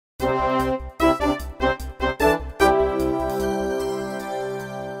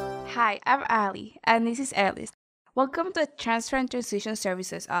Hi, I'm Ali, and this is Alice. Welcome to the Transfer and Transition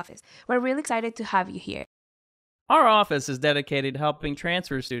Services office. We're really excited to have you here. Our office is dedicated to helping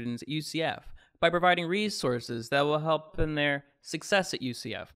transfer students at UCF by providing resources that will help in their success at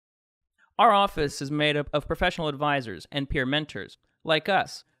UCF. Our office is made up of professional advisors and peer mentors, like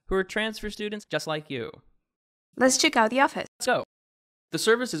us, who are transfer students just like you. Let's check out the office. Let's go. The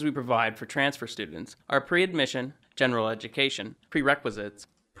services we provide for transfer students are pre-admission, general education, prerequisites,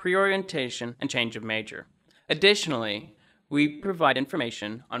 pre-orientation, and change of major. Additionally, we provide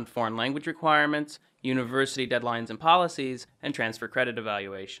information on foreign language requirements, university deadlines and policies, and transfer credit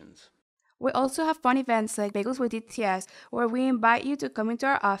evaluations. We also have fun events like Bagels with DTS, where we invite you to come into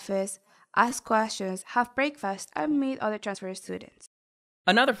our office, ask questions, have breakfast, and meet other transfer students.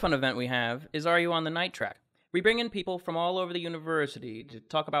 Another fun event we have is Are You on the Night Track? We bring in people from all over the university to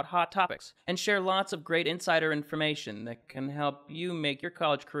talk about hot topics and share lots of great insider information that can help you make your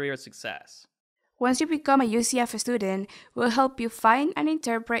college career a success. Once you become a UCF student, we'll help you find and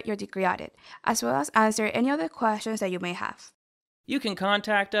interpret your degree audit, as well as answer any other questions that you may have. You can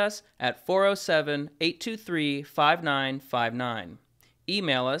contact us at 407-823-5959.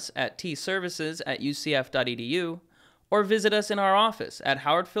 Email us at tservices@ucf.edu or visit us in our office at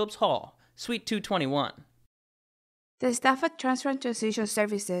Howard Phillips Hall, Suite 221. The staff at Transfer and Transition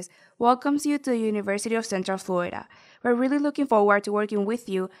Services welcomes you to the University of Central Florida. We're really looking forward to working with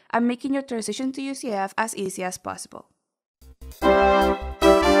you and making your transition to UCF as easy as possible.